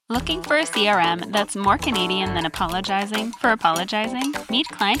Looking for a CRM that's more Canadian than apologizing for apologizing? Meet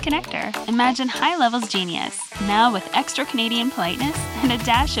Client Connector. Imagine high levels genius, now with extra Canadian politeness and a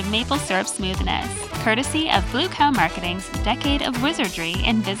dash of maple syrup smoothness. Courtesy of Blue Cow Marketing's decade of wizardry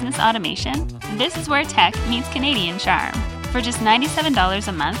in business automation, this is where tech meets Canadian charm. For just $97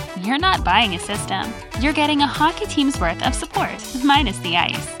 a month, you're not buying a system. You're getting a hockey team's worth of support, minus the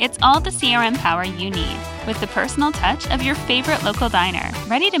ice. It's all the CRM power you need, with the personal touch of your favorite local diner.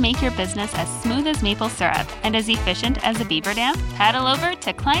 Ready to make your business as smooth as maple syrup and as efficient as a beaver dam? Paddle over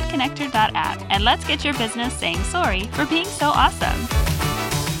to clientconnector.app and let's get your business saying sorry for being so awesome.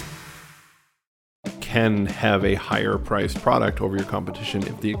 Can have a higher priced product over your competition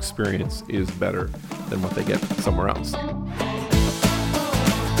if the experience is better than what they get somewhere else.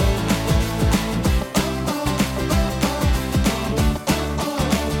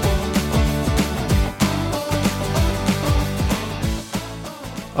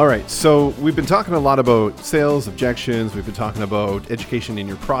 All right, so we've been talking a lot about sales, objections. We've been talking about education in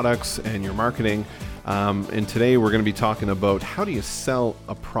your products and your marketing. And today we're going to be talking about how do you sell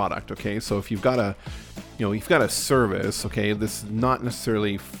a product. Okay, so if you've got a service, okay, this is not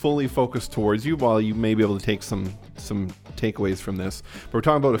necessarily fully focused towards you, while you may be able to take some takeaways from this. But we're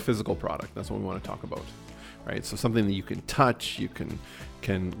talking about a physical product. That's what we want to talk about, right? So something that you can touch, you can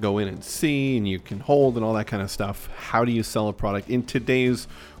go in and see, and you can hold, and all that kind of stuff. How do you sell a product in today's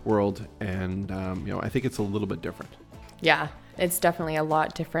world? And I think it's a little bit different. Yeah, it's definitely a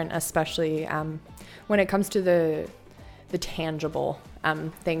lot different, especially when it comes to the tangible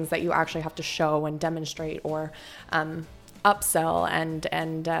things that you actually have to show and demonstrate or upsell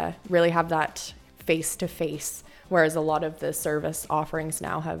and really have that face-to-face, whereas a lot of the service offerings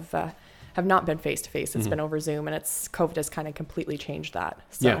now have not been face-to-face. It's been over Zoom, and COVID has kind of completely changed that.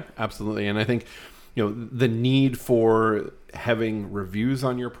 So. Yeah, absolutely. And I think the need for having reviews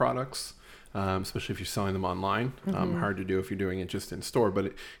on your products, especially if you're selling them online. Hard to do if you're doing it just in store,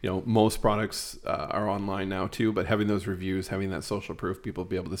 but most products are online now too. But having those reviews, having that social proof, people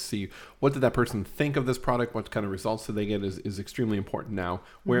be able to see what did that person think of this product, what kind of results did they get is extremely important now,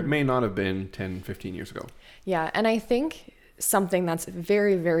 where it may not have been 10, 15 years ago. Yeah, and I think something that's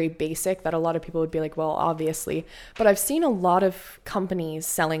very, very basic that a lot of people would be like, well, obviously, but I've seen a lot of companies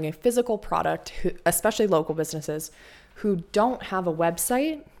selling a physical product, especially local businesses, who don't have a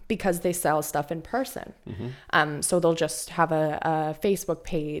website because they sell stuff in person. So they'll just have a Facebook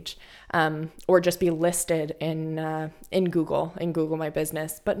page or just be listed in Google My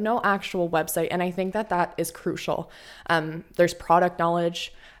Business, but no actual website. And I think that is crucial. There's product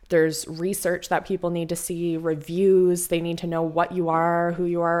knowledge. There's research that people need to see, reviews. They need to know what you are, who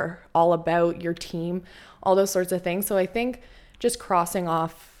you are, all about, your team, all those sorts of things. So I think just crossing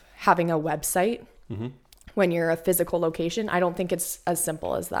off having a website when you're a physical location, I don't think it's as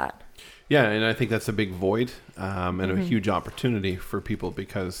simple as that. Yeah, and I think that's a big void and a huge opportunity for people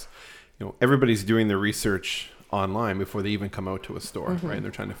because everybody's doing their research online before they even come out to a store, right?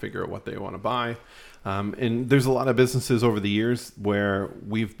 They're trying to figure out what they want to buy. And there's a lot of businesses over the years where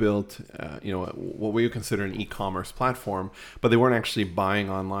we've built, what we would consider an e-commerce platform, but they weren't actually buying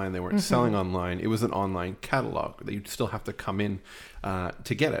online. They weren't selling online. It was an online catalog that you'd still have to come in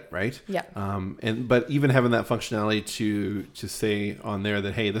to get it, right? Yeah. But even having that functionality to say on there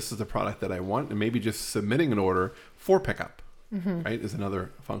that, hey, this is the product that I want, and maybe just submitting an order for pickup, right, is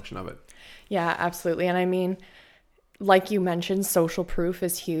another function of it. Yeah, absolutely. And I mean, like you mentioned, social proof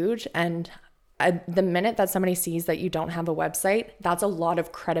is huge. And the minute that somebody sees that you don't have a website, that's a lot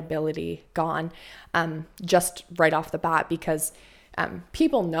of credibility gone just right off the bat, because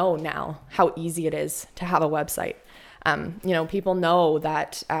people know now how easy it is to have a website. People know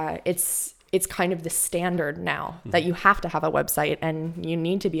that it's kind of the standard now that you have to have a website and you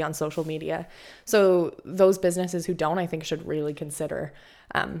need to be on social media. So those businesses who don't, I think, should really consider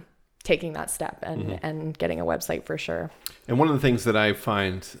taking that step and getting a website for sure. And one of the things that I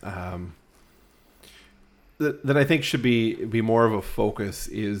find that I think should be more of a focus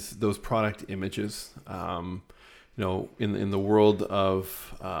is those product images. In the world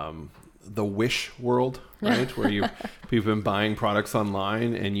of the Wish world, right, where people have been buying products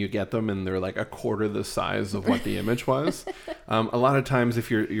online and you get them and they're like a quarter the size of what the image was. A lot of times,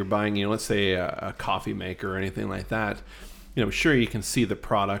 if you're buying, let's say a coffee maker or anything like that, sure, you can see the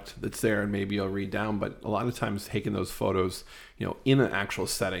product that's there and maybe you'll read down, but a lot of times taking those photos, in an actual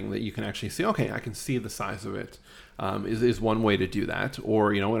setting that you can actually see, okay, I can see the size of it, is one way to do that.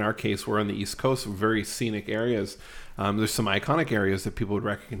 Or, in our case, we're on the East Coast, very scenic areas. There's some iconic areas that people would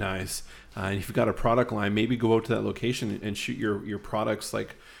recognize. And if you've got a product line, maybe go out to that location and shoot your products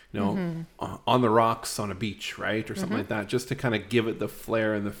like, on the rocks on a beach, right? Or something like that, just to kind of give it the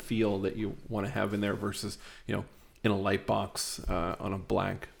flair and the feel that you want to have in there versus, in a light box on a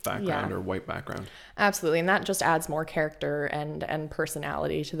blank background or white background. Absolutely. And that just adds more character and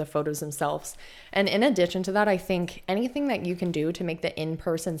personality to the photos themselves. And in addition to that, I think anything that you can do to make the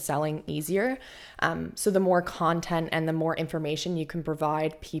in-person selling easier. So the more content and the more information you can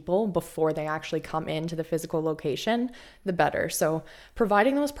provide people before they actually come into the physical location, the better. So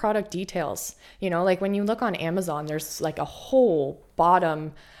providing those product details, like when you look on Amazon, there's like a whole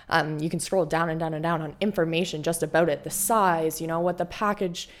bottom, you can scroll down and down and down on information just about it, the size, what the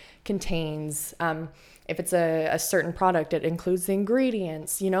package contains. If it's a certain product, it includes the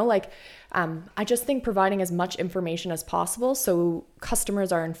ingredients, I just think providing as much information as possible so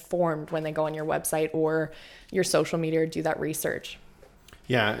customers are informed when they go on your website or your social media or do that research.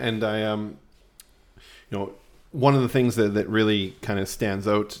 Yeah. And I, one of the things that really kind of stands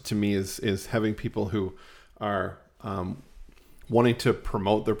out to me is having people who are, wanting to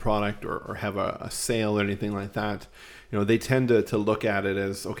promote their product or have a sale or anything like that. They tend to look at it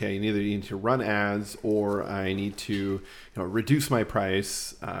as, okay, you either need to run ads or I need to reduce my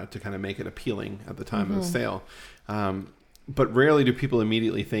price to kind of make it appealing at the time of the sale. But rarely do people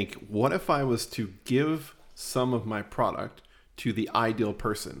immediately think, what if I was to give some of my product to the ideal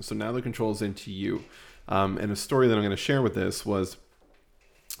person? So now the control is into you. And a story that I'm going to share with this was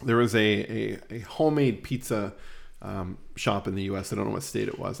there was a homemade pizza shop in the US. I don't know what state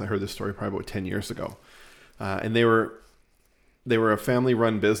it was. I heard this story probably about 10 years ago. And they were a family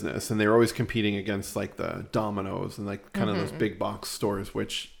run business, and they were always competing against like the Domino's and like kind of those big box stores,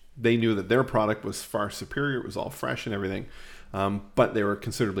 which they knew that their product was far superior. It was all fresh and everything. But they were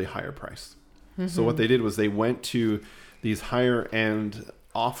considerably higher priced. So what they did was they went to these higher end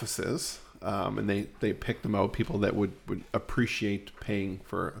offices, and they picked them out, people that would appreciate paying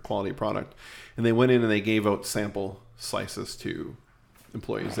for a quality product. And they went in and they gave out sample slices to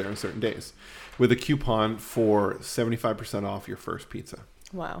employees there on certain days with a coupon for 75% off your first pizza.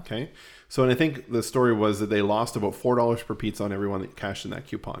 Wow. Okay. So, and I think the story was that they lost about $4 per pizza on everyone that cashed in that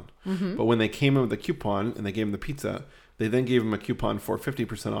coupon. But when they came in with the coupon and they gave them the pizza, they then gave them a coupon for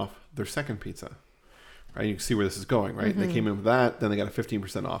 50% off their second pizza. Right, you can see where this is going, right? They came in with that, then they got a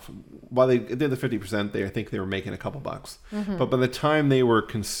 15% off. While they did the 50%, I think they were making a couple bucks. But by the time they were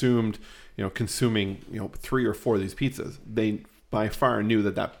consuming 3 or 4 of these pizzas, they by far knew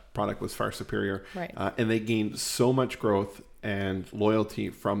that product was far superior. Right. And they gained so much growth and loyalty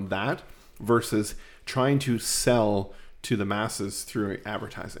from that versus trying to sell to the masses through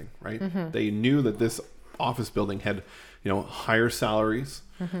advertising, right? They knew that this office building had higher salaries,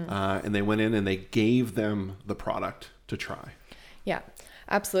 and they went in and they gave them the product to try. Yeah,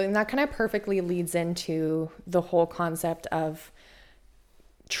 absolutely. And that kind of perfectly leads into the whole concept of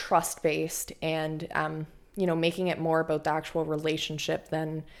trust-based and, making it more about the actual relationship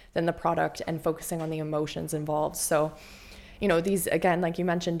than the product and focusing on the emotions involved. So, these, again, like you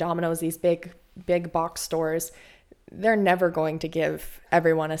mentioned, Domino's, these big box stores, they're never going to give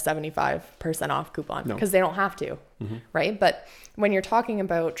everyone a 75% off coupon because they don't have to, right? But when you're talking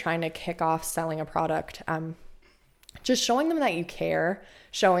about trying to kick off selling a product, just showing them that you care,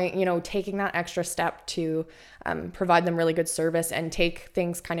 taking that extra step to provide them really good service and take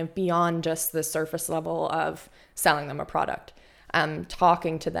things kind of beyond just the surface level of selling them a product,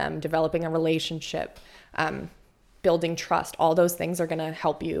 talking to them, developing a relationship, building trust, all those things are going to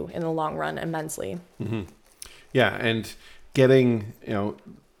help you in the long run immensely. Yeah, and getting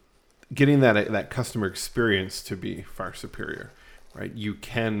that customer experience to be far superior, right? You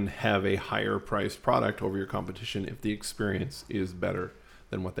can have a higher priced product over your competition if the experience is better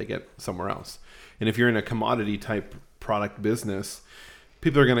than what they get somewhere else. And if you're in a commodity type product business,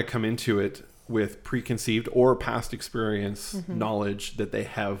 people are going to come into it with preconceived or past experience knowledge that they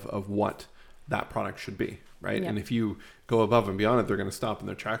have of what that product should be, right? Yep. And if you go above and beyond it, they're going to stop in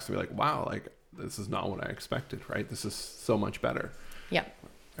their tracks and be like, wow, like, this is not what I expected, right? This is so much better. Yeah.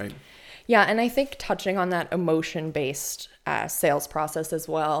 Right. Yeah. And I think touching on that emotion-based sales process as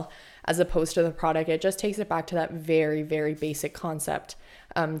well, as opposed to the product, it just takes it back to that very, very basic concept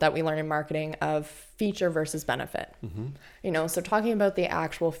that we learn in marketing of feature versus benefit. So talking about the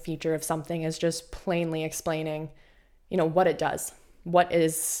actual feature of something is just plainly explaining, what it does. What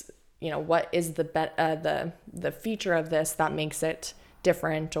is the feature of this that makes it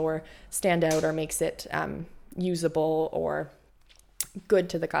different or stand out or makes it usable or good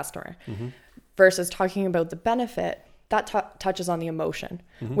to the customer, versus talking about the benefit that touches on the emotion,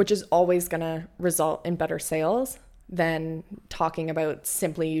 which is always going to result in better sales than talking about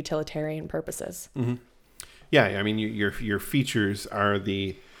simply utilitarian purposes. Yeah, I mean, your features are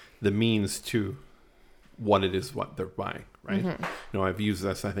the the means to what it is what they're buying, right? You know, I've used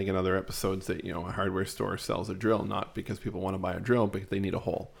this, I think, in other episodes that, you know, a hardware store sells a drill not because people want to buy a drill, but they need a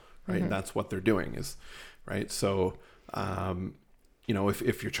hole, right? That's what they're doing is, right? So, you know,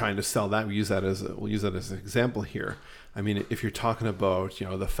 if you're trying to sell that, we'll use that as an example here. I mean, if you're talking about, you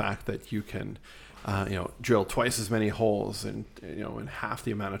know, the fact that you can, you know, drill twice as many holes in, you know, in half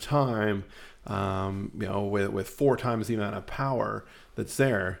the amount of time, you know, with 4 times the amount of power that's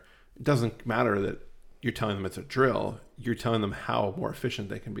there, it doesn't matter that you're telling them it's a drill. You're telling them how more efficient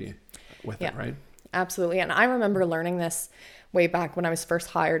they can be with it, right? Absolutely. And I remember learning this way back when I was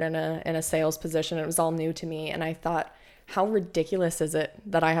first hired in a sales position. It was all new to me. And I thought, how ridiculous is it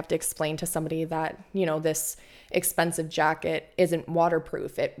that I have to explain to somebody that, you know, this expensive jacket isn't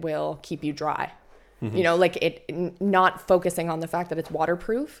waterproof. It will keep you dry. You know, like not focusing on the fact that it's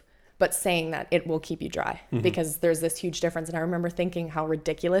waterproof, but saying that it will keep you dry, because there's this huge difference. And I remember thinking how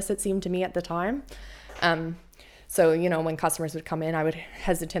ridiculous it seemed to me at the time. So, you know, when customers would come in, I would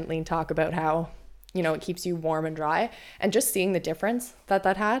hesitantly talk about how, you know, it keeps you warm and dry, and just seeing the difference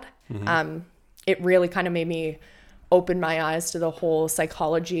that had, it really kind of made me open my eyes to the whole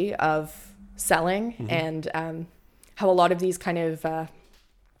psychology of selling, and how a lot of these kind of,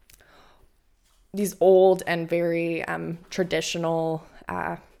 these old and very traditional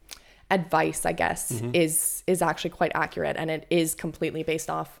advice, I guess, is actually quite accurate, and it is completely based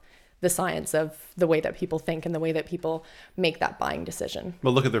off the science of the way that people think and the way that people make that buying decision.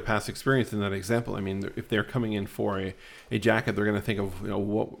 Well, look at their past experience in that example. I mean, if they're coming in for a jacket, they're going to think of, you know,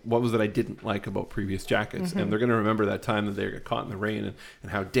 what was it I didn't like about previous jackets, and they're going to remember that time that they got caught in the rain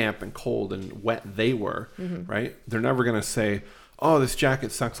and how damp and cold and wet they were, right? They're never going to say, oh, this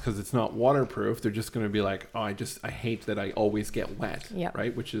jacket sucks because it's not waterproof. They're just going to be like, oh, I hate that I always get wet,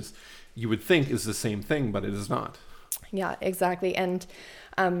 right? Which is, you would think is the same thing, but it is not. Yeah, exactly. And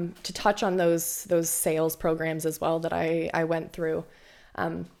to touch on those sales programs as well that I went through,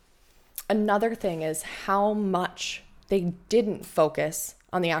 another thing is how much they didn't focus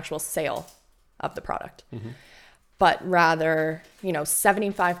on the actual sale of the product, but rather, you know,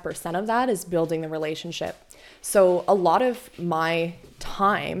 75% of that is building the relationship. So a lot of my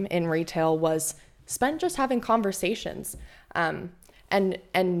time in retail was spent just having conversations, and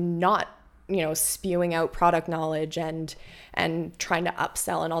not, you know, spewing out product knowledge and trying to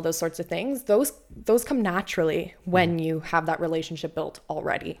upsell and all those sorts of things. Those come naturally when you have that relationship built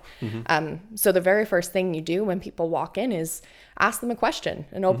already. So the very first thing you do when people walk in is ask them a question,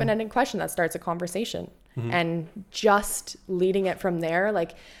 an open-ended question that starts a conversation, and just leading it from there.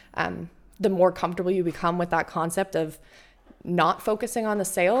 Like, the more comfortable you become with that concept of not focusing on the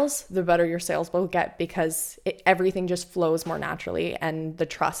sales, the better your sales will get, because everything just flows more naturally, and the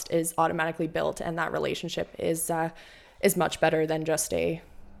trust is automatically built, and that relationship is much better than just a,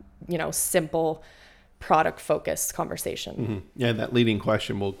 you know, simple product focused conversation. Yeah, that leading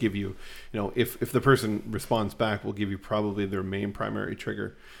question will give you, you know, if the person responds back, will give you probably their main primary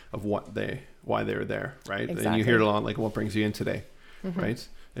trigger of why they're there, right? Exactly. And you hear it a lot, like, what brings you in today, right?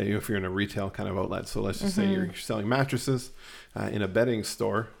 If you're in a retail kind of outlet. So let's just say you're selling mattresses in a bedding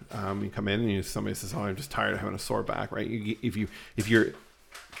store. You come in and somebody says, oh, I'm just tired of having a sore back, right? If you're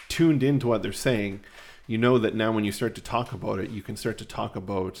tuned into what they're saying, you know that now when you start to talk about it, you can start to talk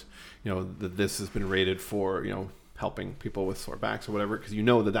about, you know, that this has been rated for, you know, helping people with sore backs or whatever, because you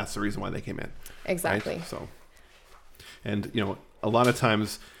know that that's the reason why they came in. Exactly. Right? So, and, you know, a lot of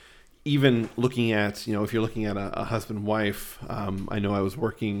times, even looking at, you know, if you're looking at a husband-wife, I know I was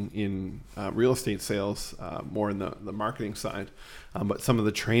working in real estate sales, more in the marketing side, but some of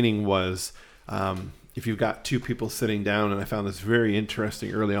the training was, if you've got two people sitting down, and I found this very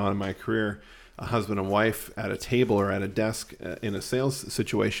interesting early on in my career, a husband and wife at a table or at a desk in a sales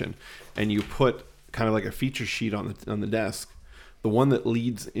situation, and you put kind of like a feature sheet on the desk, the one that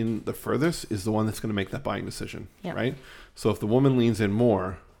leads in the furthest is the one that's going to make that buying decision, right? So if the woman leans in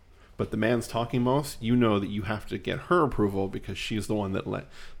more, but the man's talking most, you know that you have to get her approval, because she's the one that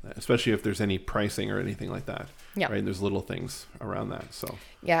especially if there's any pricing or anything like that, right? There's little things around that. So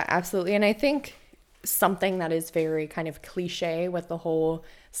yeah, absolutely. And I think something that is very kind of cliche with the whole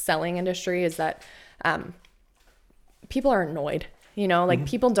selling industry is that people are annoyed, you know, like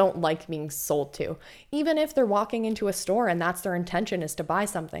people don't like being sold to, even if they're walking into a store and that's their intention is to buy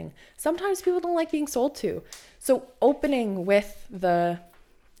something. Sometimes people don't like being sold to. So opening with the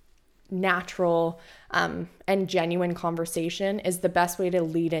natural and genuine conversation is the best way to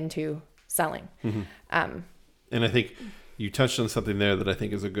lead into selling. And I think you touched on something there that I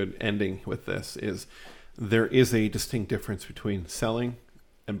think is a good ending with this, is there is a distinct difference between selling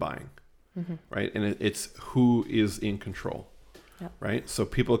and buying, right? And it's who is in control, Yep. right? So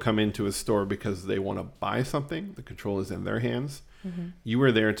people come into a store because they want to buy something. The control is in their hands. You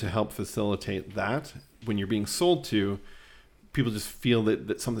are there to help facilitate that. When you're being sold to, people just feel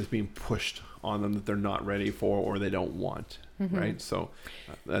that something's being pushed on them that they're not ready for or they don't want, right? So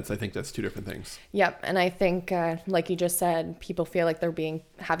I think that's two different things. Yep. And I think, like you just said, people feel like they're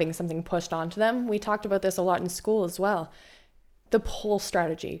having something pushed onto them. We talked about this a lot in school as well. The pull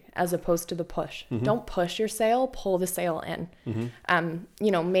strategy as opposed to the push. Don't push your sale, pull the sale in.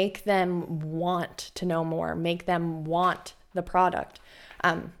 Make them want to know more, make them want the product.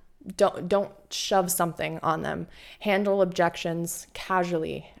 Don't shove something on them. Handle objections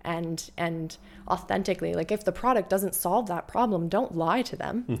casually and authentically. Like if the product doesn't solve that problem, don't lie to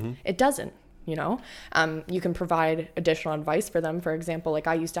them. It doesn't. You can provide additional advice for them. For example, like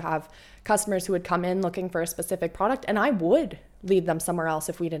I used to have customers who would come in looking for a specific product and I would lead them somewhere else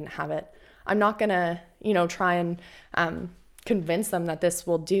if we didn't have it. I'm not going to, try and convince them that this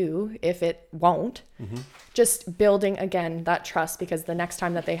will do if it won't. Just building, again, that trust, because the next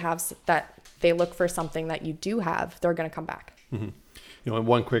time that they look for something that you do have, they're going to come back. And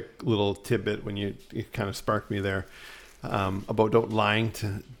one quick little tidbit when you kind of sparked me there. About don't lying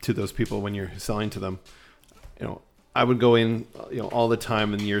to those people when you're selling to them. I would go in, all the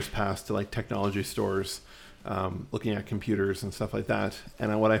time in years past to like technology stores, looking at computers and stuff like that.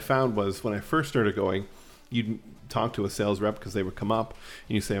 And what I found was when I first started going, you'd talk to a sales rep because they would come up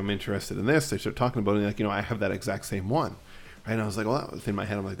and you say, I'm interested in this. They start talking about it. Like, I have that exact same one. Right? And I was like, well, that was in my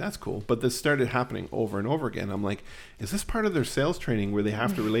head. I'm like, that's cool. But this started happening over and over again. I'm like, is this part of their sales training where they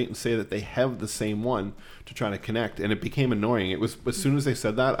have to relate and say that they have the same one to try to connect? And it became annoying. It was, as soon as they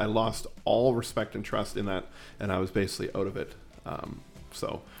said that, I lost all respect and trust in that. And I was basically out of it.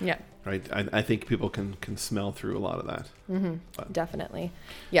 Yeah. Right. I think people can smell through a lot of that. Definitely.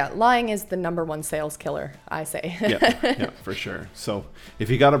 Yeah. Lying is the number one sales killer, I say. yeah, for sure. So if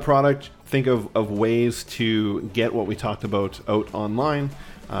you got a product, think of ways to get what we talked about out online,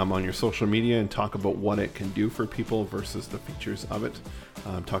 on your social media, and talk about what it can do for people versus the features of it.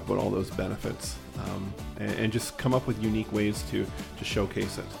 Talk about all those benefits, and just come up with unique ways to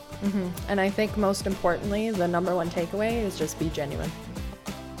showcase it. And I think most importantly, the number one takeaway is just be genuine.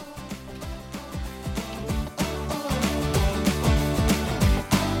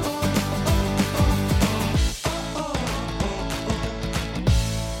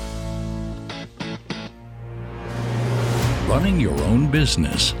 Running your own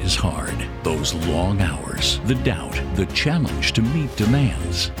business is hard. Those long hours, the doubt, the challenge to meet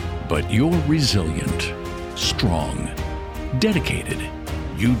demands. But you're resilient, strong, dedicated.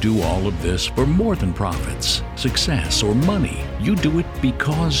 You do all of this for more than profits, success, or money. You do it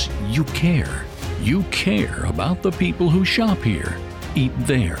because you care. You care about the people who shop here, eat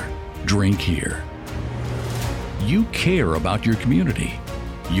there, drink here. You care about your community.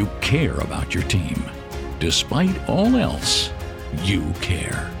 You care about your team. Despite all else, you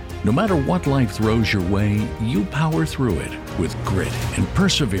care. No matter what life throws your way, you power through it with grit and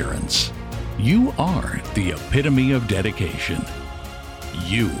perseverance. You are the epitome of dedication.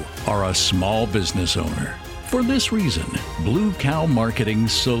 You are a small business owner. For this reason, Blue Cow Marketing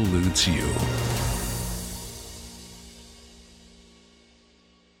salutes you.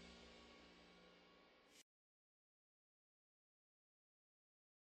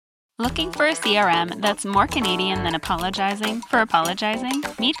 Looking for a CRM that's more Canadian than apologizing for apologizing?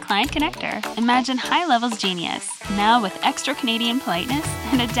 Meet Client Connector. Imagine high levels genius, now with extra Canadian politeness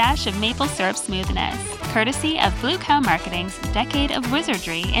and a dash of maple syrup smoothness. Courtesy of Blue Cow Marketing's decade of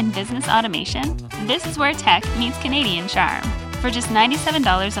wizardry in business automation, this is where tech meets Canadian charm. For just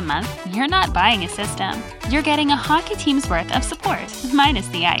 $97 a month, you're not buying a system. You're getting a hockey team's worth of support, minus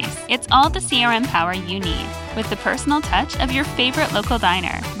the ice. It's all the CRM power you need, with the personal touch of your favorite local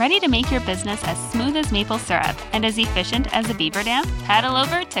diner, ready to make your business as smooth as maple syrup and as efficient as a beaver dam. Paddle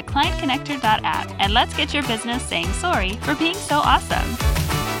over to clientconnector.app and let's get your business saying sorry for being so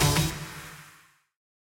awesome.